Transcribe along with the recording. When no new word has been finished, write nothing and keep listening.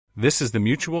This is the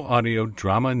Mutual Audio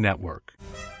Drama Network.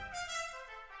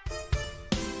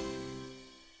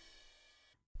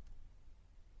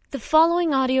 The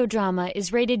following audio drama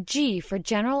is rated G for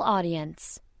general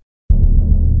audience.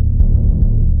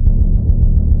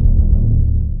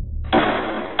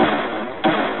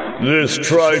 This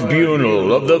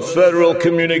tribunal of the Federal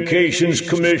Communications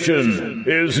Commission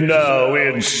is now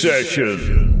in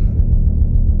session.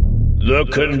 The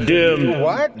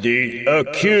condemned, the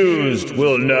accused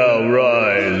will now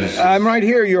rise. I'm right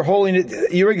here, Your Holiness,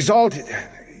 Your Exalted,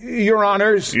 Your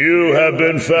Honors. You have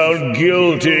been found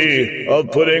guilty of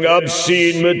putting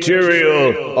obscene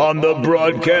material on the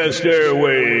broadcast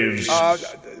airwaves.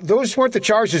 Those weren't the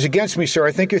charges against me, sir.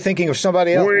 I think you're thinking of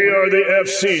somebody else. We are the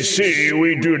FCC.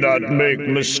 We do not make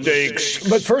mistakes.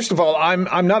 But first of all,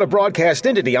 I'm not a broadcast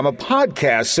entity. I'm a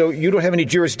podcast, so you don't have any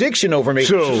jurisdiction over me.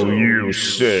 So you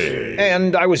say.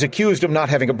 And I was accused of not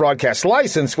having a broadcast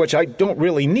license, which I don't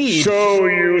really need. So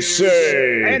you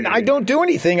say. And I don't do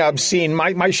anything obscene.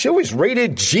 My show is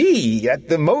rated G, at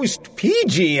the most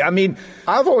PG. I mean,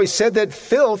 I've always said that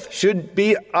filth should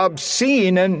be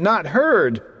obscene and not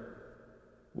heard.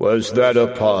 Was that a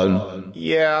pun?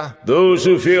 Yeah. Those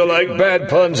who feel like bad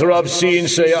puns are obscene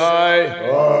say aye.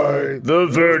 Aye. The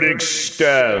verdict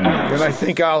stands. Then I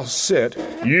think I'll sit.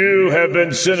 You have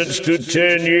been sentenced to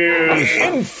 10 years.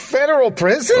 In federal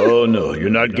prison? Oh, no, you're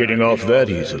not getting off that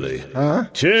easily. Huh?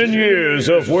 10 years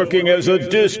of working as a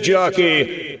disc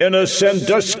jockey in a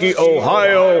Sandusky,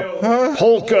 Ohio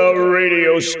polka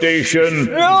radio station.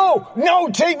 No,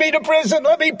 take me to prison.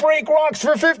 Let me break rocks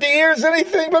for 50 years,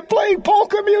 anything but playing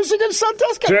polka music in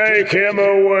Sandusky. Take him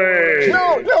away.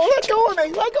 No, let go of me.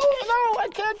 Let go. No, I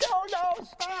can't go. No,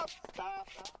 stop.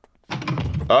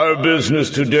 Our business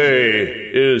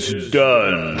today is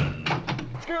done.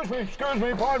 Excuse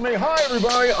me, pardon me. Hi,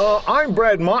 everybody. I'm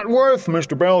Brad Montworth,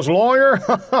 Mr. Bell's lawyer.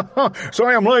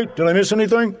 Sorry I'm late. Did I miss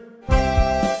anything?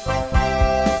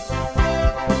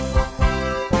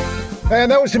 And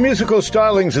that was the musical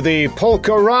stylings of the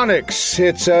Polkaronics.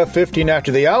 It's 15 after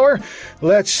the hour.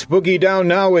 Let's boogie down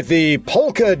now with the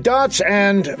polka dots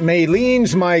and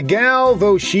Maylene's my gal,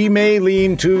 though she may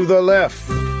lean to the left.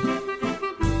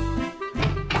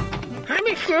 Hi,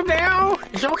 Mr. Bell.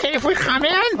 Is it okay if we come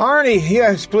in? Arnie,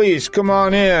 yes, please, come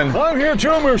on in. I'm here too,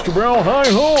 Mr. Bell.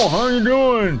 Hi-ho, how you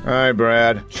doing? Hi,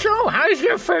 Brad. So, how's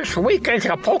your first week as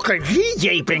a polka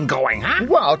DJ been going, huh?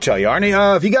 Well, I'll tell you, Arnie.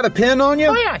 Have you got a pen on you?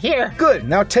 Oh, yeah, here. Good.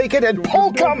 Now take it and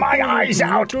polka my eyes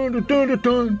out. That's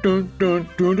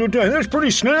pretty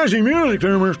snazzy music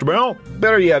there, Mr. Bell.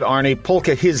 Better yet, Arnie,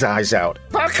 polka his eyes out.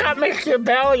 Polka, Mr.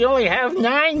 Bell. You only have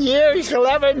 9 years,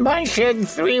 11 months, and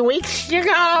 3 weeks to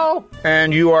go.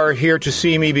 And you are here to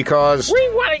see me because... We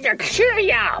wanted to cheer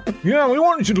you up. Yeah, we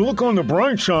wanted you to look on the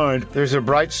bright side. There's a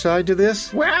bright side to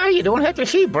this? Well, you don't have to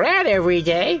see Brad every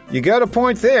day. You got a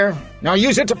point there. Now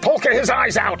use it to polka his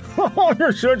eyes out. Oh,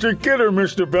 you're such a kidder,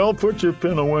 Mr. Bell. Put your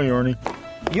pen away, Arnie.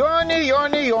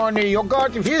 Yorny. You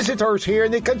got visitors here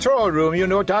in the control room. You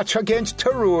know that's against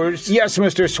the rules. Yes,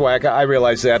 Mr. Swag, I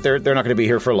realize that. They're not going to be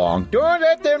here for long. Don't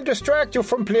let them distract you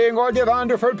from playing all the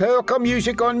wonderful polka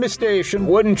music on my station.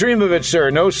 Wouldn't dream of it, sir.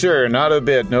 No, sir. Not a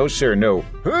bit. No, sir. No.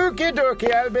 Okie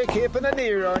dokie, I'll be keeping an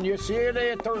ear on you. See you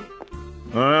later.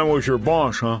 That was your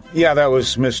boss, huh? Yeah, that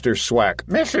was Mr. Swack.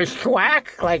 Mr.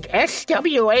 Swack? Like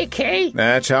S-W-A-K?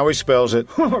 That's how he spells it.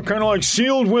 Kind of like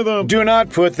sealed with a... Do not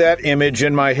put that image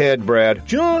in my head, Brad.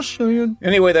 Just saying.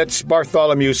 Anyway, that's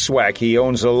Bartholomew Swack. He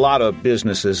owns a lot of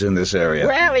businesses in this area.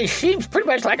 Well, he seems pretty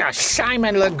much like a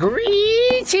Simon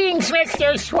Greetings,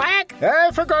 Mr. Swack.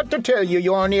 I forgot to tell you,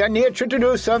 Yorny, I need you to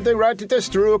do something right at the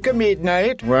stroke of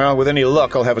midnight. Well, with any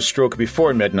luck, I'll have a stroke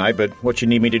before midnight, but what you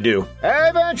need me to do?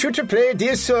 I want you to play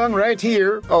this song right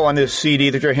here. Oh, on this CD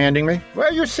that you're handing me?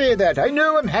 Well, you say that. I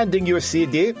know I'm handing you a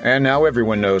CD. And now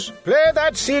everyone knows. Play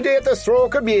that CD at the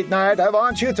stroke of midnight. I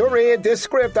want you to read this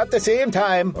script at the same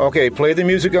time. Okay, play the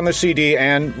music on the CD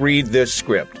and read this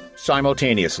script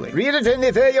simultaneously. Read it any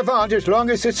way you want, as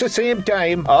long as it's the same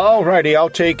time. Alrighty, I'll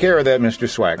take care of that, Mr.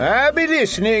 Swag. I'll be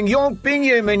listening, yomping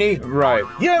Yemeni. Right.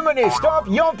 Yemeni, stop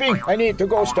yomping. I need to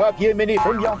go stop Yemeni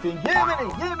from yomping.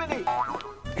 Yemeni.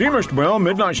 Gee, Mr. Bell,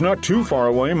 midnight's not too far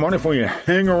away. Mind if we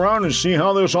hang around and see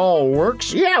how this all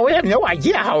works? Yeah, we have no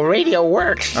idea how radio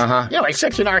works. Uh-huh. You know, it's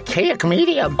such an archaic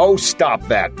medium. Oh, stop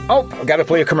that. Oh, I gotta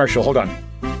play a commercial. Hold on.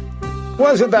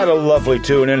 Wasn't that a lovely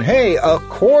tune? And hey,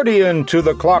 accordion to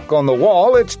the clock on the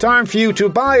wall. It's time for you to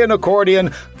buy an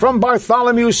accordion from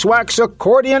Bartholomew Swack's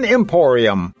Accordion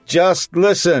Emporium. Just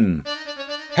listen.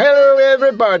 Hello,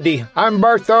 everybody. I'm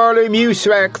Bartholomew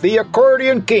Swack, the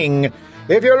Accordion King.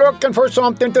 If you're looking for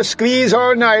something to squeeze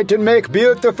all night and make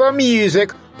beautiful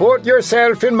music, put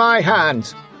yourself in my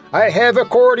hands. I have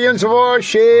accordions of all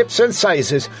shapes and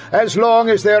sizes, as long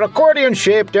as they're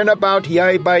accordion-shaped and about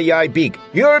yai by yai big.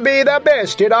 You'll be the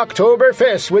best at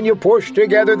Oktoberfest when you push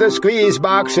together the squeeze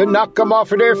box and knock 'em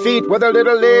off of their feet with a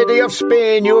little lady of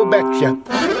Spain, you betcha.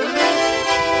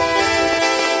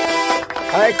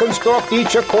 I construct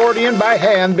each accordion by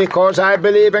hand because I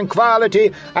believe in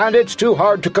quality, and it's too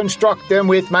hard to construct them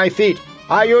with my feet.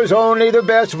 I use only the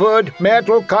best wood,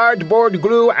 metal, cardboard,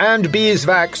 glue, and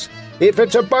beeswax. If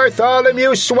it's a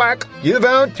Bartholomew swack, you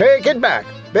won't take it back,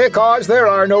 because there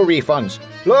are no refunds.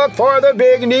 Look for the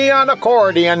big neon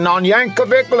accordion on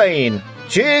Yankovic Lane.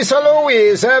 Jeez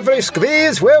Louise, every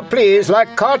squeeze will please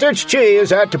like cottage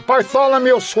cheese at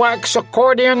Bartholomew Swack's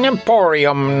Accordion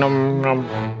Emporium. Nom, nom.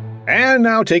 And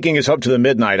now taking us up to the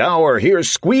midnight hour, here's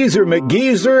Squeezer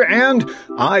McGeezer and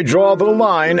I Draw the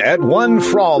Line at One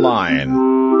Fraulein.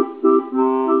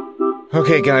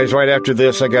 Okay, guys, right after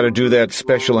this, I gotta do that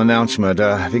special announcement.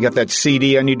 Have you got that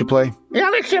CD I need to play?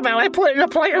 Yeah, Mr. Bell, I put it in the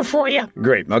player for you.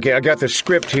 Great. Okay, I got the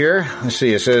script here. Let's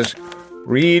see, it says,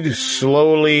 read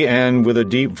slowly and with a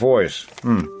deep voice.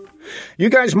 You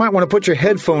guys might want to put your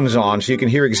headphones on so you can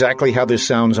hear exactly how this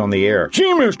sounds on the air.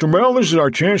 Gee, Mr. Bell, this is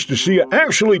our chance to see you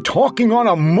actually talking on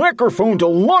a microphone to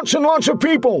lots and lots of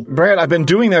people. Brad, I've been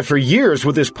doing that for years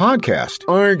with this podcast.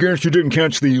 I guess you didn't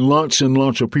catch the lots and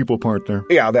lots of people part there.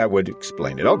 Yeah, that would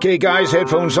explain it. Okay, guys,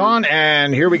 headphones on,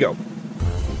 and here we go.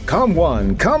 Come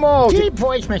one, come all. Deep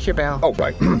voice, Mr. Bell. Oh,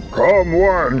 right. Come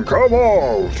one, come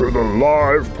all to the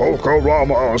live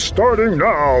Polka-Rama starting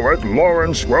now at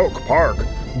Lawrence Welk Park.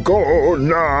 Go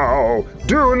now.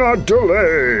 Do not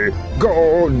delay.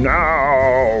 Go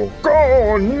now.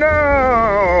 Go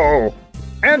now.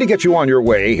 And to get you on your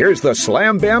way, here's the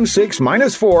Slam Bam 6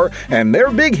 -4 and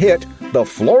their big hit, The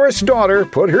Florist's Daughter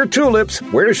Put Her Tulips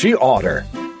Where She Oughter.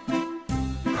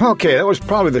 Okay, that was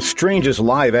probably the strangest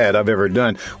live ad I've ever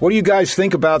done. What do you guys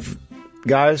think about,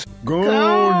 guys? Go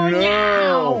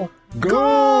now.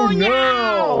 Go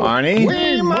now. Arnie?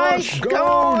 We must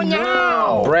go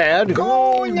now. Brad?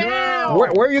 Go now.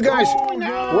 Where are you guys?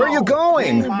 Where are you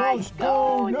going? We must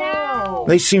go now.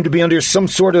 They seem to be under some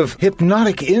sort of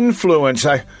hypnotic influence.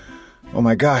 Oh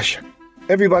my gosh.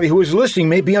 Everybody who is listening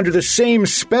may be under the same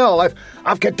spell.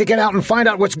 I've got to get out and find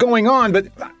out what's going on, but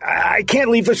I can't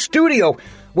leave the studio.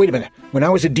 Wait a minute. When I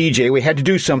was a DJ, we had to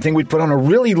do something. We'd put on a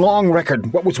really long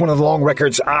record. What was one of the long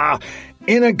records?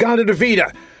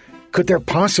 In-A-Gadda-Da-Vida. Could there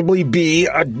possibly be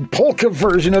a polka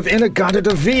version of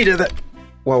In-A-Gadda-Da-Vida that...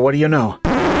 Well, what do you know?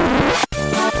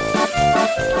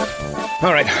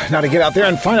 All right, now to get out there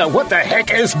and find out what the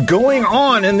heck is going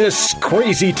on in this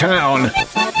crazy town.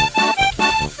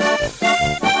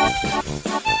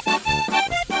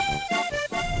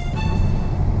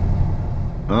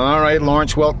 All right,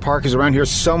 Lawrence Welk Park is around here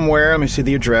somewhere. Let me see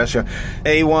the address.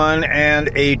 A1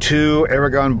 and A2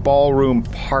 Aragon Ballroom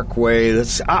Parkway.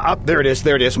 That's there it is.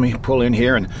 There it is. Let me pull in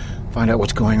here and find out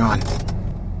what's going on.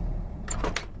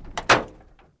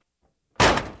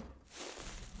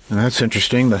 Now, that's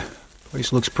interesting. The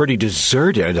place looks pretty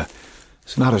deserted.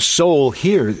 There's not a soul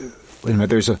here. Wait a minute.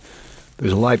 There's a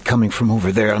light coming from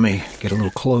over there. Let me get a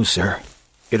little closer.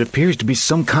 It appears to be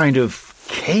some kind of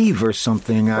cave or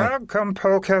something. Welcome,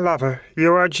 polka lover.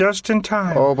 You are just in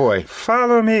time. Oh, boy.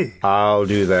 Follow me. I'll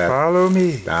do that. Follow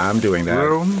me. I'm doing that.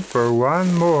 Room for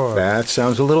one more. That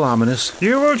sounds a little ominous.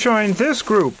 You will join this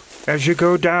group as you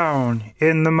go down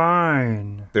in the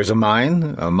mine. There's a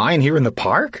mine? A mine here in the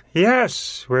park?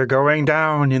 Yes, we're going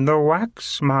down in the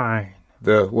wax mine.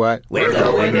 The what? We're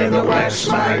going in the wax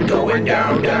mine, going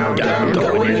down, down, down,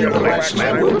 going in the wax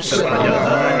mine, whoops, the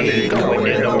honey, going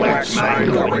in the wax mine,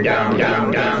 going down,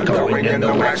 down, down, going in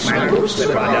the wax mine, whoops,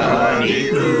 the honey.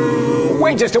 Ooh.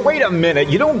 Wait a minute.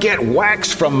 You don't get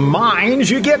wax from mines.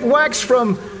 You get wax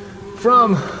from...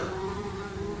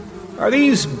 Are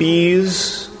these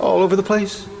bees all over the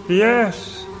place?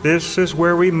 Yes, this is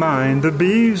where we mine the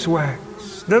beeswax.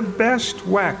 The best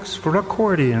wax for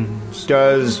accordions.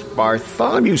 Does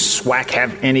Bartholomew Swack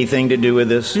have anything to do with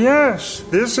this? Yes,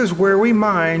 this is where we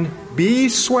mine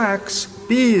beeswax,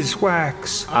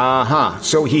 beeswax.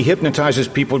 So he hypnotizes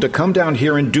people to come down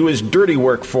here and do his dirty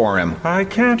work for him. I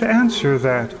can't answer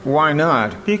that. Why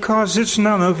not? Because it's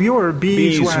none of your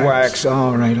beeswax. Beeswax,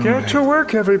 all right. Get to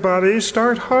work, everybody.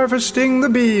 Start harvesting the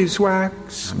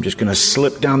beeswax. I'm just going to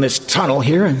slip down this tunnel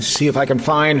here and see if I can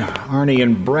find Arnie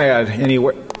and Brad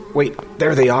anywhere. Wait,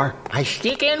 there they are. I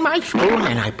stick in my spoon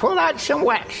and I pull out some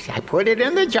wax. I put it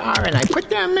in the jar and I put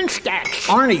them in stacks.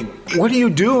 Arnie, what are you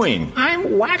doing?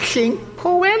 I'm waxing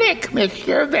poetic,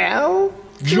 Mr. Bell.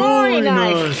 Join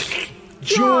us.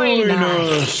 Join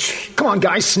us. Come on,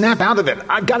 guys, snap out of it.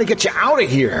 I've got to get you out of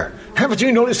here. Haven't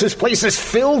you noticed this place is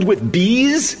filled with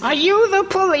bees? Are you the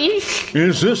police?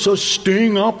 Is this a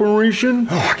sting operation?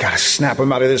 Oh, I got to snap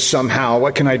him out of this somehow.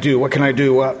 What can I do?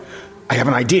 I have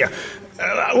an idea.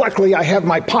 Luckily, I have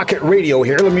my pocket radio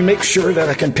here. Let me make sure that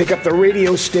I can pick up the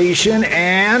radio station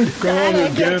and...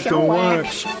 Gotta get the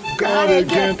wax. Gotta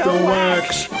get the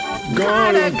wax.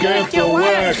 Gotta get the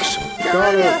wax.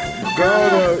 Gotta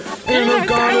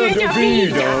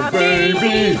Vida,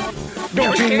 baby.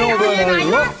 Don't you know that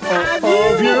I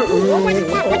love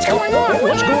you? What's going on?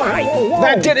 What's going on?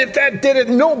 That did it.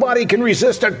 Nobody can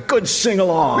resist a good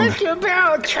sing-along. Mr.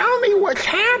 Bell, tell me what's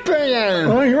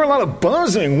happening. I hear a lot of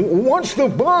buzzing. What's the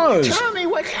buzz? Tell me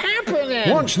what's happening.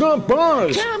 What's the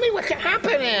buzz? Tell me what's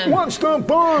happening. What's the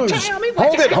buzz? Tell me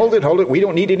what's happening. Hold it. We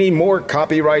don't need any more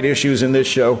copyright issues in this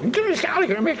show. Get us out of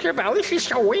here, Mr. Bell. This is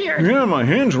so weird. Yeah, my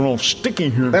hands are all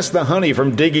sticky here. That's the honey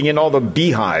from digging in all the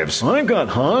beehives. I've got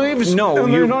hives? No,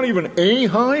 and they're not even A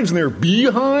hives, they're B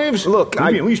hives? Look,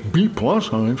 maybe at least B plus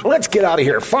hives. Let's get out of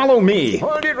here. Follow me.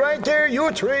 Hold it right there, you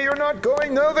three. You're not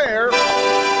going nowhere.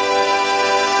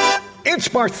 It's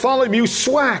Bartholomew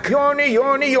Swack.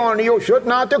 Yorny, you should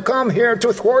not have come here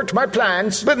to thwart my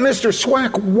plans. But Mr.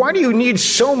 Swack, why do you need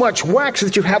so much wax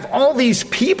that you have all these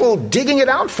people digging it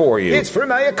out for you? It's for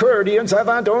my accordions. I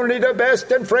want only the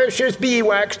best and freshest bee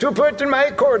wax to put in my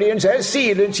accordions as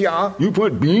sealants, yeah. You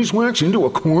put beeswax into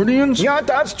accordions? Yeah,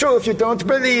 that's true. If you don't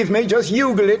believe me, just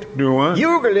Google it. Do what?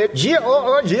 Google it. Google.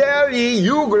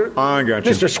 Google. I got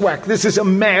you. Mr. Swack, this is a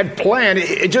mad plan.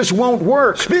 It just won't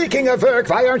work. Speaking of work,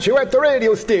 why aren't you at the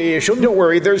radio station? Don't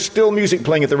worry, there's still music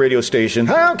playing at the radio station.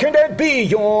 How can that be,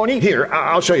 Yorny? Here,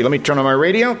 I'll show you. Let me turn on my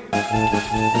radio.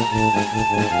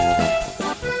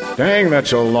 Dang,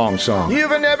 that's a long song.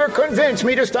 You've never convinced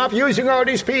me to stop using all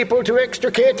these people to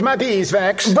extricate my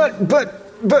beeswax.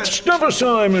 But... Step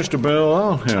aside, Mr. Bell.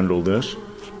 I'll handle this.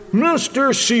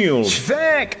 Mr. Seals.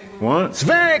 Svack! What?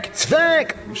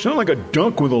 Svack! You sound like a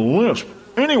duck with a lisp.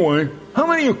 Anyway, how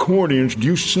many accordions do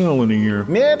you sell in a year?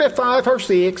 Maybe 5 or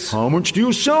 6. How much do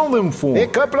you sell them for? A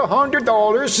couple of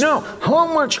 $100. Now,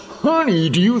 how much honey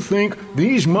do you think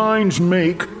these mines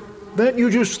make that you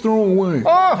just throw away?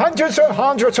 Oh, hundreds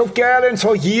of gallons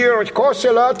a year. It costs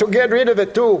a lot to get rid of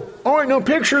it, too. All right, now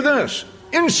picture this.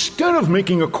 Instead of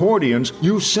making accordions,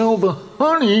 you sell the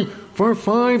honey for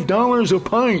 $5 a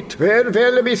pint. Well,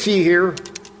 let me see here.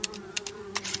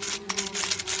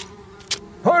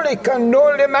 Holy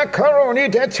cannoli macaroni,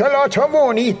 that's a lot of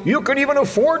money. You can even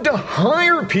afford to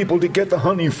hire people to get the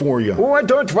honey for you. Oh, I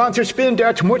don't want to spend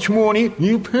that much money.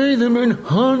 You pay them in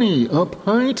honey, a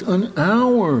pint an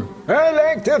hour. I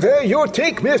like the way you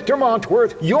think, Mr.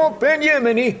 Montworth. Yelpin'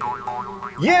 Yemeni.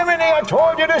 Yemeni, I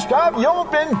told you to stop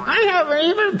yelping. I have an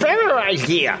even better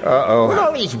idea. Uh-oh. With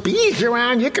all these bees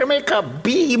around, you can make a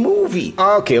bee movie.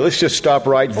 Okay, let's just stop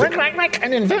right there. Like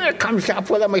an inventor comes up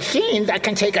with a machine that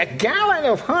can take a gallon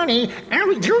of honey and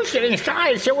reduce it in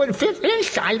size so it would fit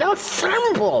inside a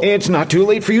thimble. It's not too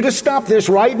late for you to stop this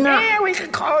right now. Yeah, we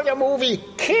could call the movie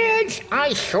Kids,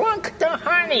 I Shrunk the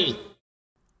Honey.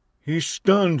 He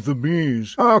stunned the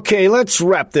bees. Okay, let's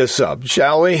wrap this up,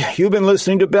 shall we? You've been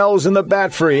listening to Bells in the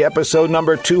Bat Free, episode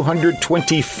number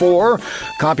 224.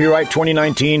 Copyright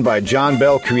 2019 by John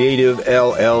Bell Creative,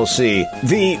 LLC.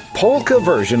 The polka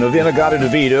version of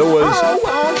In-A-Gadda-Da-Vida was... Oh,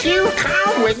 won't you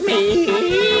come with me?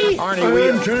 Arnie,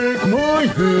 And take my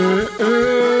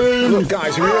hand. Look,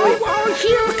 guys, we really... Oh, won't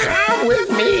you come with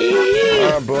me?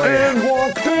 Oh, boy. And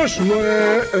walk this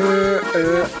land.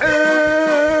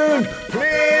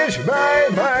 Please,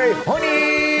 bye,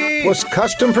 honey. Was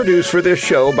custom produced for this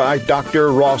show by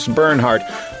Dr. Ross Bernhardt,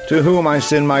 to whom I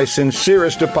send my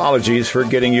sincerest apologies for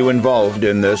getting you involved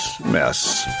in this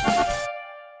mess.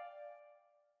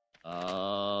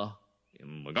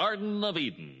 In the Garden of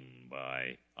Eden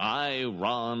by I.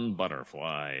 Ron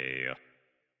Butterfly.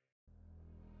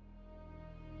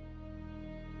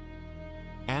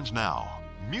 And now,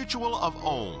 Mutual of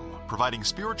Ohm, providing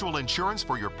spiritual insurance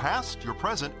for your past, your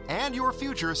present, and your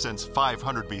future since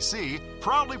 500 BC,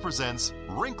 proudly presents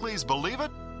Wrinkly's Believe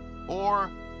It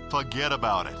or Forget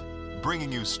About It,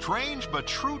 bringing you strange but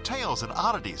true tales and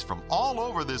oddities from all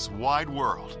over this wide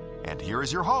world. And here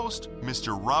is your host,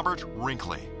 Mr. Robert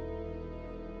Wrinkly.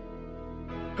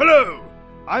 Hello,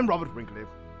 I'm Robert Wrinkly.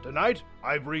 Tonight,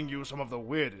 I bring you some of the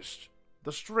weirdest,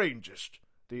 the strangest,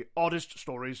 the oddest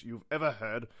stories you've ever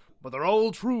heard, but they're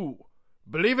all true.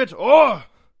 Believe it or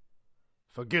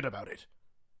forget about it.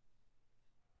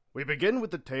 We begin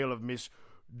with the tale of Miss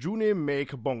Junie May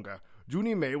Kabonga.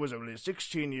 Junie May was only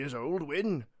 16 years old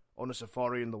when, on a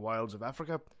safari in the wilds of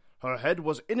Africa, Her head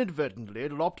was inadvertently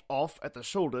lopped off at the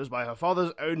shoulders by her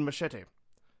father's own machete.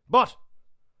 But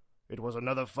it was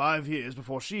another 5 years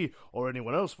before she, or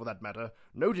anyone else for that matter,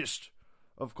 noticed.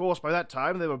 Of course, by that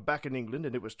time they were back in England,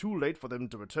 and it was too late for them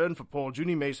to return for poor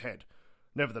Junie May's head.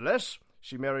 Nevertheless,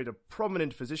 she married a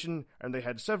prominent physician, and they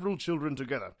had several children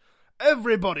together.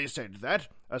 Everybody said that,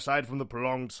 aside from the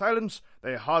prolonged silence,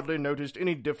 they hardly noticed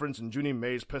any difference in Junie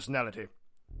May's personality.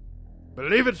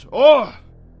 Believe it or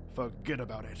forget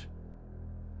about it.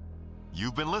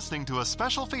 You've been listening to a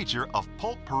special feature of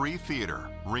Potpourri Theater,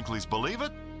 Wrinkly's Believe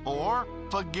It or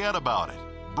Forget About It,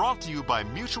 brought to you by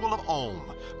Mutual of Ohm,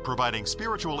 providing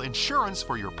spiritual insurance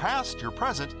for your past, your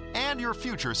present, and your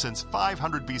future since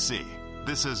 500 BC.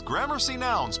 This is Gramercy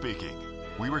Noun speaking.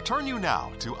 We return you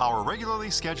now to our regularly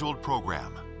scheduled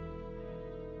program.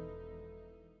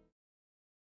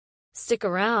 Stick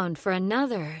around for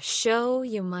another show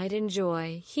you might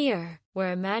enjoy here,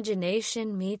 where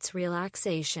imagination meets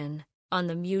relaxation on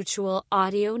the Mutual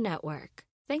Audio Network.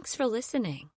 Thanks for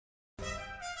listening.